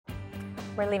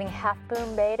We're leaving Half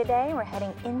Moon Bay today. We're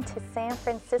heading into San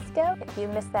Francisco. If you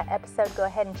missed that episode, go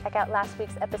ahead and check out last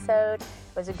week's episode.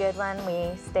 It was a good one.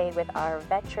 We stayed with our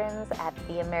veterans at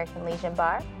the American Legion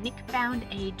Bar. Nick found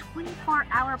a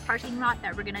 24-hour parking lot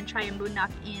that we're gonna try and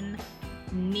boondock in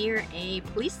near a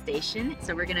police station.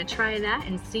 So we're gonna try that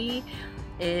and see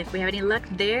if we have any luck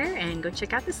there and go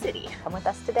check out the city. Come with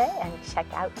us today and check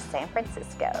out San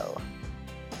Francisco.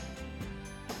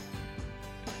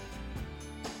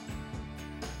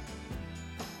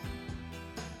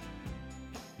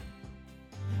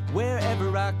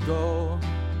 Wherever I go,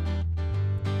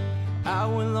 I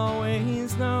will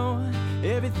always know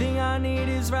everything I need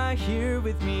is right here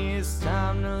with me. It's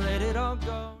time to let it all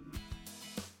go.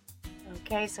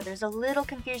 Okay, so there's a little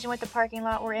confusion with the parking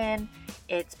lot we're in.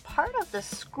 It's part of the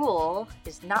school.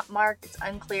 It's not marked. It's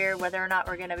unclear whether or not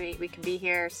we can be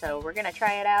here. So we're gonna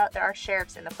try it out. There are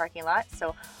sheriffs in the parking lot,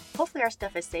 so hopefully our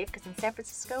stuff is safe, because in San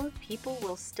Francisco, people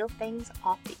will steal things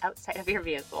off the outside of your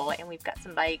vehicle, and we've got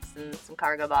some bikes and some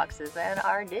cargo boxes and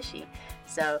our dishy.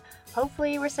 So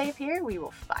hopefully we're safe here. We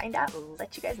will find out and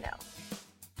let you guys know.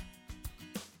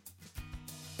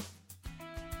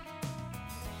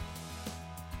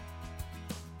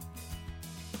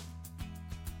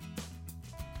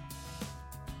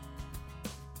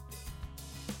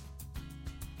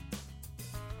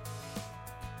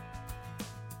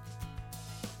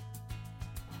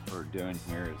 What we're doing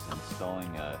here is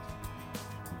installing a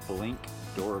blink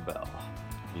doorbell.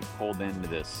 We pulled into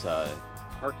this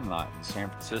parking lot in San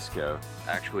Francisco.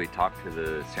 I actually talked to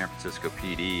the San Francisco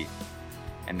PD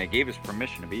and they gave us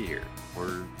permission to be here.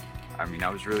 I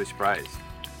was really surprised.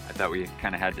 I thought we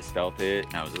kind of had to stealth it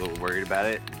and I was a little worried about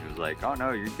it. He was like, oh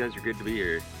no, you guys are good to be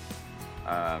here.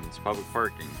 It's public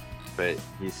parking. But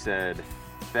he said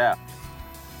theft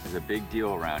is a big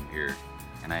deal around here.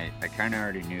 And I kind of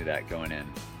already knew that going in.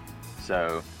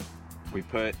 So we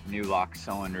put new lock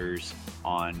cylinders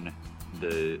on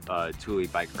the Thule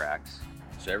bike racks.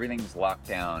 So everything's locked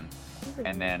down.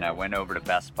 And then I went over to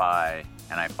Best Buy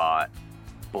and I bought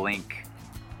Blink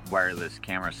wireless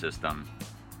camera system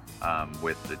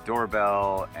with the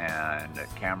doorbell and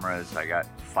cameras. I got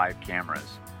 5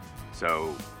 cameras.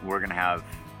 So we're gonna have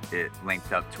it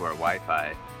linked up to our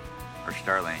Wi-Fi, or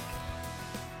Starlink.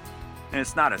 And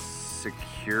it's not a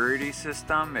security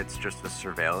system, it's just a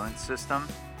surveillance system,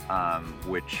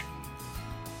 which,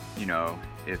 you know,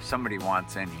 if somebody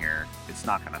wants in here, it's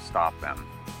not gonna stop them,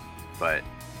 but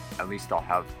at least I'll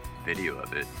have video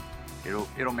of it.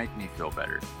 It'll make me feel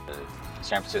better. The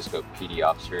San Francisco PD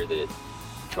officer that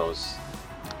patrols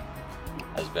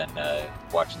has been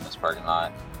watching this parking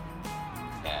lot,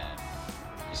 and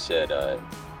he said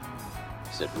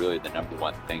really the number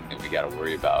one thing that we got to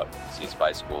worry about is these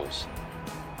bicycles.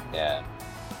 And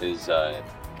his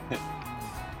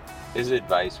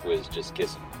advice was just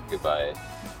kiss him goodbye.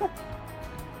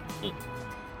 He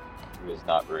was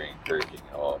not very encouraging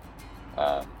at all.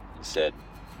 He said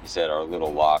our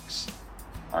little locks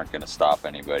aren't going to stop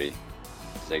anybody.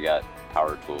 They got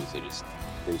power tools. They just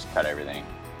cut everything,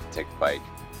 take a bike,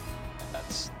 and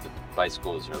the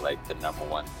bicycles are like the number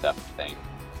one theft thing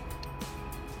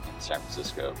in San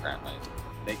Francisco apparently.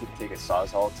 They could take a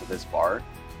Sawzall to this bar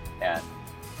and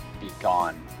be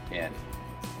gone in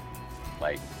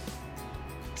like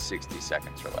 60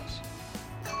 seconds or less.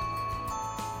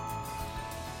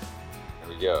 There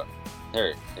we go.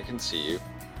 There, I can see you.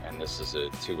 And this is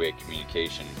a two-way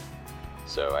communication,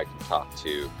 so I can talk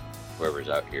to whoever's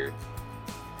out here.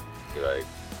 Be like,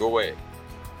 go away.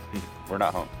 We're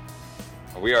not home.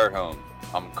 We are home.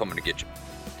 I'm coming to get you.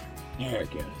 There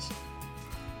it goes.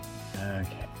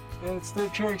 Okay. It's the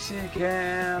Trixie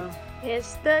cam.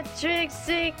 It's the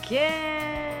Trixie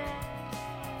cam.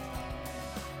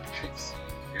 Trixie,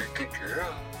 you're a good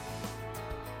girl.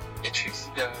 Hey, Trixie,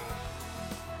 dog.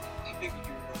 Hey, baby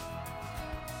girl.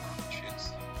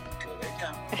 Trixie, go lay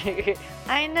down.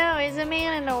 I know, he's a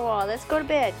man in the wall. Let's go to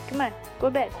bed. Come on, go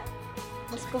to bed.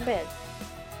 Let's go to bed.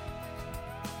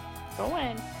 Go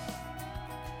in.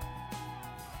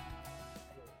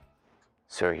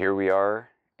 So here we are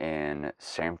in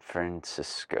San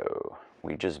Francisco.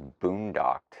 We just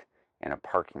boondocked in a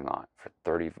parking lot for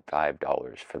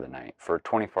 $35 for the night, for a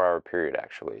 24-hour period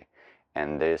actually.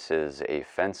 And this is a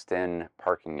fenced-in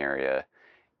parking area,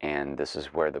 and this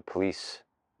is where the police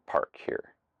park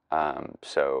here.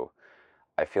 So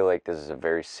I feel like this is a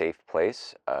very safe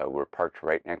place. We're parked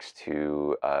right next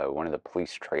to one of the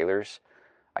police trailers.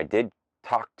 I did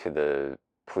talk to the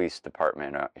police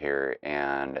department out here,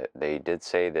 and they did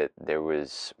say that there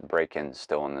was break-ins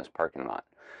still in this parking lot.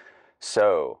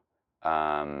 So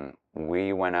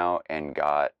we went out and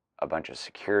got a bunch of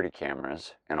security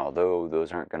cameras, and although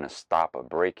those aren't going to stop a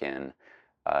break-in,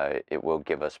 it will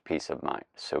give us peace of mind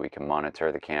so we can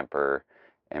monitor the camper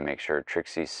and make sure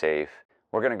Trixie's safe.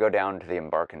 We're going to go down to the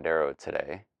Embarcadero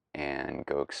today and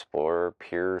go explore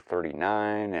Pier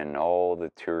 39 and all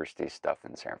the touristy stuff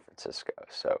in San Francisco.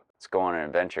 So let's go on an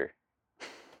adventure.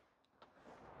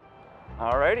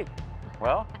 Alrighty,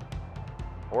 well,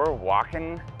 we're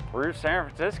walking through San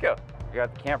Francisco. We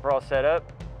got the camper all set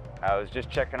up. I was just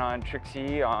checking on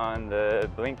Trixie on the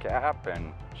Blink app,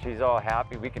 and she's all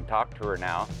happy. We can talk to her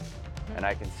now, and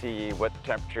I can see what the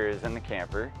temperature is in the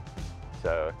camper.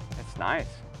 So it's nice.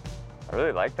 I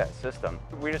really like that system.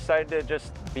 We decided to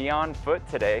just be on foot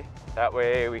today. That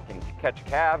way we can catch a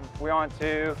cab if we want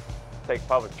to, take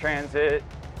public transit,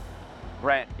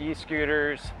 rent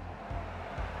e-scooters,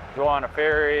 go on a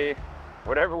ferry,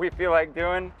 whatever we feel like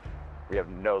doing. We have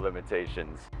no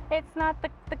limitations. It's not the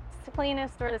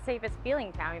cleanest or the safest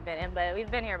feeling town we've been in, but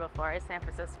we've been here before. It's San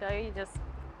Francisco. You just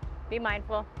be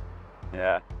mindful.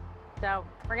 Yeah. So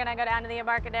we're gonna go down to the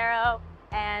Embarcadero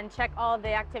and check all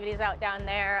the activities out down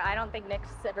there. I don't think Nick's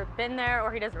ever been there,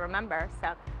 or he doesn't remember,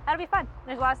 so that'll be fun.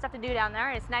 There's a lot of stuff to do down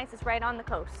there. It's nice, it's right on the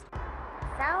coast.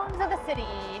 Sounds of the city.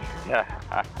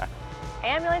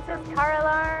 Ambulances, car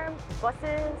alarms,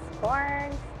 buses,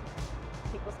 horns,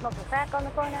 people smoking crack on the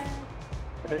corner.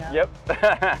 Yep.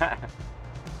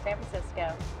 San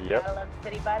Francisco. Yep. Gotta love the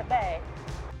city by the bay.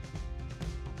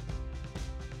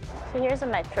 So here's a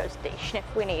metro station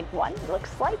if we need one, it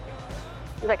looks like.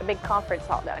 There's like a big conference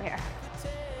hall down here.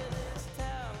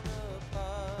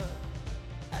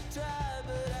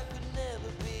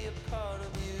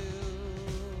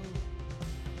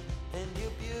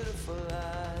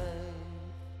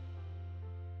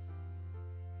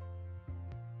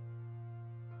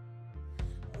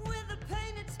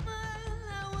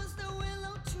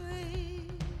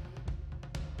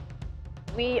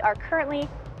 We are currently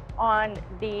on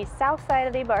the south side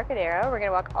of the Embarcadero. We're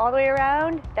gonna walk all the way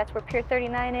around. That's where Pier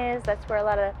 39 is. That's where a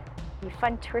lot of the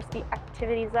fun touristy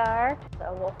activities are.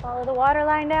 So we'll follow the water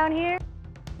line down here.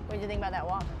 What did you think about that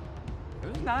walk? It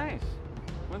was nice.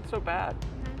 It wasn't so bad.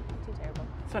 Not too terrible.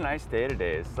 It's a nice day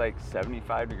today. It's like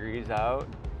 75 degrees out.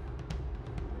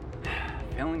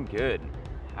 Feeling good.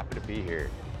 Happy to be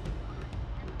here.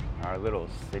 Our little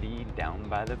city down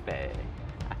by the bay.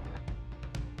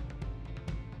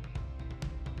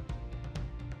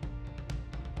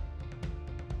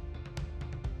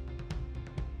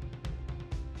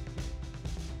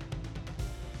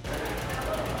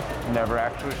 Never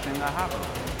actually seen that happen.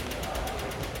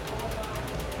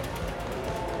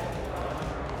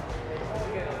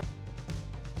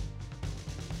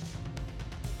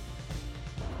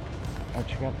 Oh,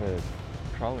 check out the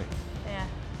trolley. Yeah.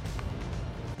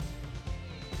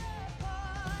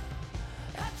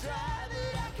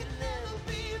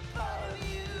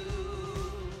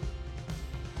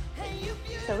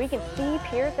 So we can see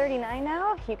Pier 39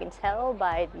 now. You can tell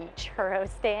by the churro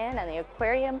stand and the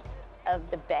aquarium of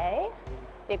the bay.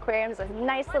 The aquarium is a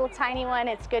nice little tiny one.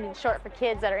 It's good and short for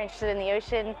kids that are interested in the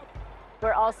ocean.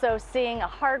 We're also seeing a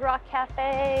Hard Rock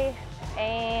Cafe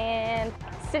and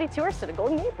city tours to the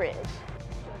Golden Gate Bridge.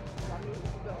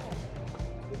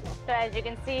 So as you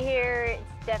can see here,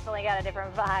 it's definitely got a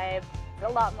different vibe. It's a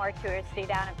lot more touristy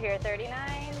down at Pier 39.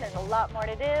 There's a lot more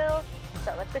to do.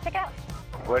 So let's go check it out.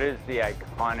 What is the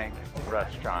iconic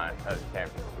restaurant of San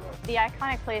Francisco? The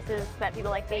iconic places that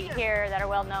people like to eat here that are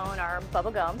well known are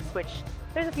Bubba Gumps, which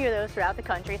there's a few of those throughout the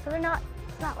country, so it's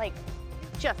not like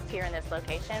just here in this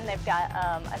location. They've got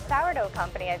a sourdough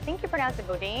company, I think you pronounce it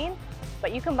Boudin,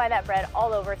 but you can buy that bread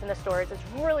all over. It's in the stores. It's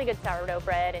really good sourdough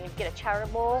bread, and you get a chowder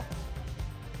bowl.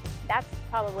 That's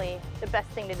probably the best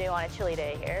thing to do on a chilly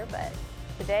day here, but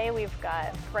today we've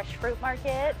got fresh fruit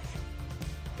markets.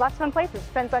 Lots of fun places,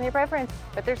 depends on your preference,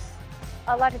 but there's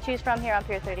a lot to choose from here on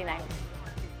Pier 39.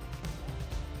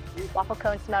 Waffle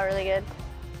cones smell really good.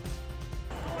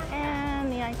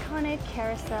 And the iconic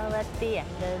carousel at the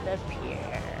end of the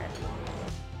pier.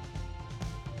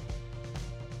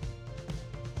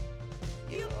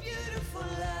 You beautiful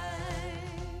life.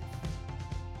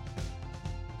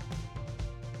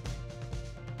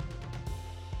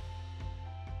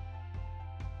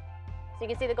 So you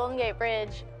can see the Golden Gate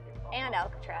Bridge and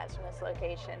Alcatraz from this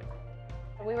location.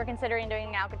 We were considering doing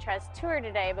an Alcatraz tour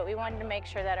today, but we wanted to make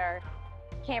sure that our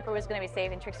camper was going to be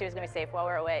safe and Trixie was going to be safe while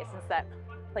we're away, since that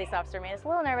police officer made us a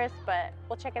little nervous, but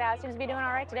we'll check it out. It seems to be doing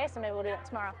all right today, so maybe we'll do it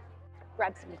tomorrow.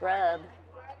 Grab some grub.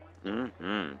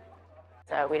 Mm-hmm.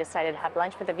 So we decided to have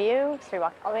lunch with a view, so we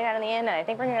walked all the way down to the inn, and I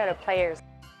think we're going to go to Players.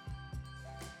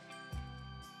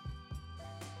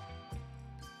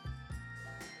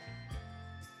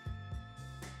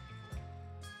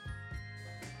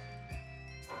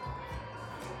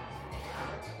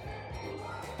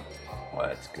 Well,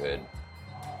 that's good.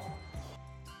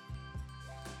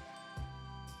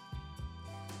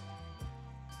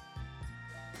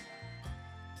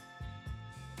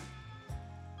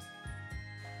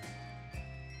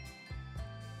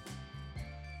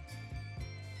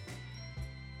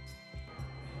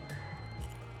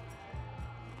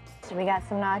 So we got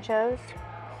some nachos,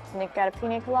 Nick got a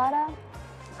pina colada,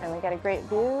 and we got a great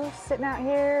view sitting out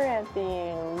here at the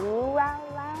Luau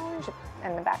Lounge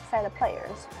and the backside of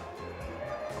Players.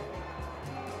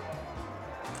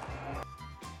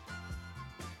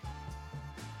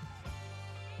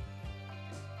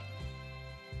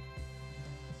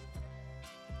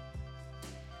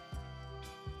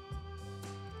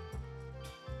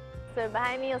 So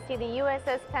behind me you'll see the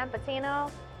USS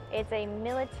Pampatino. It's a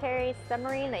military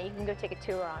submarine that you can go take a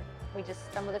tour on. We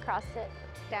just stumbled across it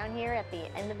down here at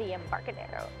the end of the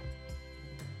Embarcadero.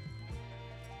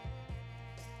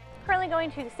 Currently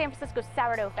going to the San Francisco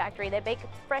Sourdough Factory. They bake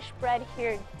fresh bread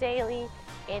here daily.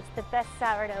 It's the best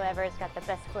sourdough ever. It's got the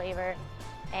best flavor.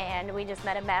 And we just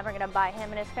met a man. We're gonna buy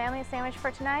him and his family a sandwich for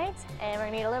tonight. And we're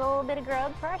gonna need a little bit of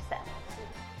grub for our set.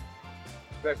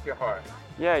 Bless your heart.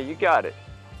 Yeah, you got it.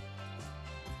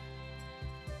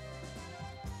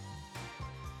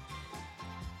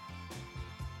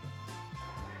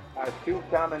 Our 2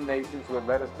 nominations will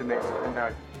let us to next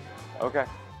tonight. Okay.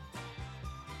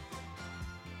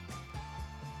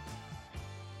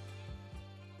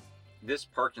 This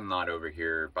parking lot over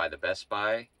here by the Best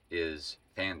Buy is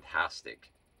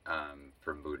fantastic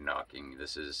for boondocking.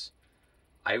 This is,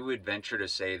 I would venture to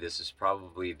say this is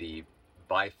probably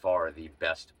by far the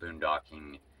best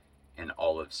boondocking in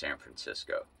all of San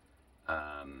Francisco,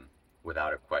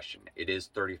 without a question. It is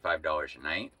 $35 a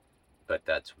night, but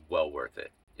that's well worth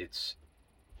it. It's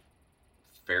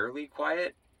fairly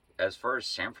quiet as far as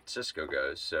San Francisco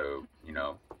goes, so you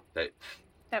know That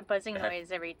buzzing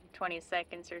noise every 20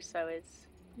 seconds or so is...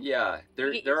 Yeah, You get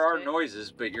there used are to it.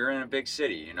 noises, but you're in a big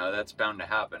city, you know, that's bound to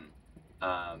happen.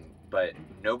 But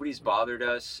nobody's bothered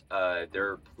us. There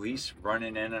are police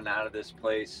running in and out of this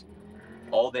place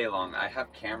all day long. I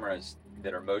have cameras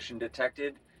that are motion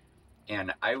detected,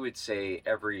 and I would say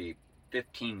every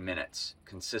 15 minutes,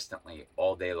 consistently,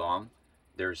 all day long,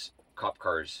 there's cop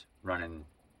cars running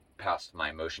past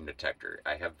my motion detector.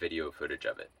 I have video footage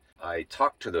of it. I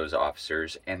talked to those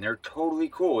officers, and they're totally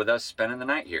cool with us spending the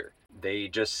night here. They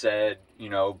just said, you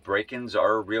know, break-ins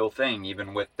are a real thing,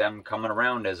 even with them coming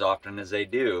around as often as they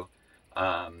do.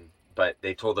 But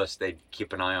they told us they'd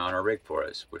keep an eye on our rig for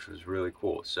us, which was really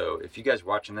cool. So if you guys are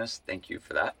watching this, thank you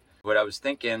for that. What I was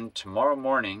thinking, tomorrow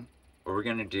morning, what we're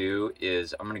going to do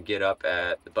is I'm going to get up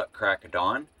at the butt crack of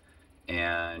dawn,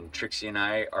 and Trixie and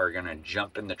I are going to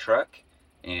jump in the truck,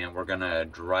 and we're going to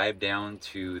drive down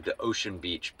to the Ocean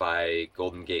Beach by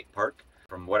Golden Gate Park.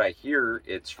 From what I hear,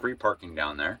 it's free parking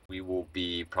down there. We will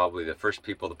be probably the first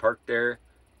people to park there,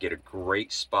 get a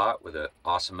great spot with an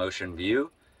awesome ocean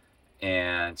view,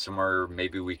 and somewhere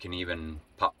maybe we can even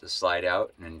pop the slide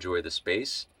out and enjoy the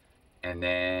space. And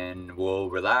then we'll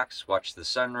relax, watch the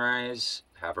sunrise,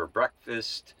 have our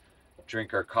breakfast,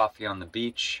 drink our coffee on the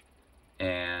beach,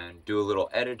 and do a little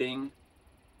editing,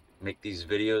 make these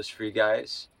videos for you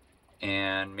guys,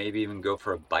 and maybe even go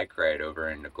for a bike ride over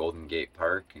into Golden Gate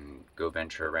Park and go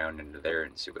venture around into there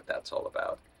and see what that's all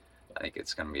about. I think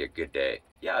it's gonna be a good day.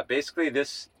 Yeah, basically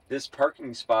this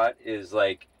parking spot is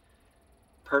like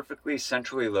perfectly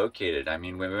centrally located. I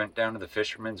mean, we went down to the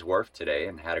Fisherman's Wharf today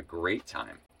and had a great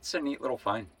time. It's a neat little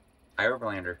find.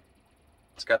 iOverlander.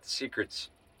 It's got the secrets.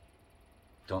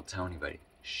 Don't tell anybody.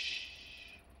 Shh.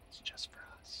 It's just for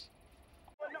us.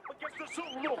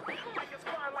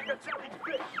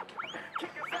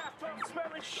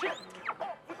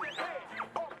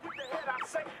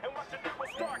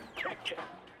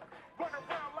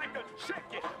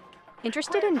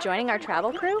 Interested in joining our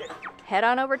travel crew? Head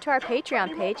on over to our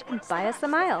Patreon page and buy us a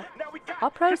mile. All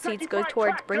proceeds go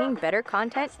towards bringing better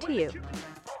content to you.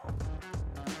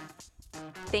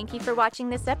 Thank you for watching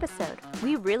this episode.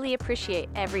 We really appreciate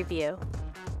every view.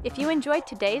 If you enjoyed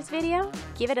today's video,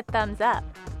 give it a thumbs up.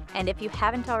 And if you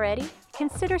haven't already,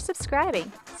 consider subscribing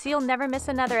so you'll never miss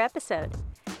another episode.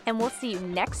 And we'll see you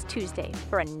next Tuesday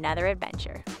for another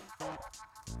adventure.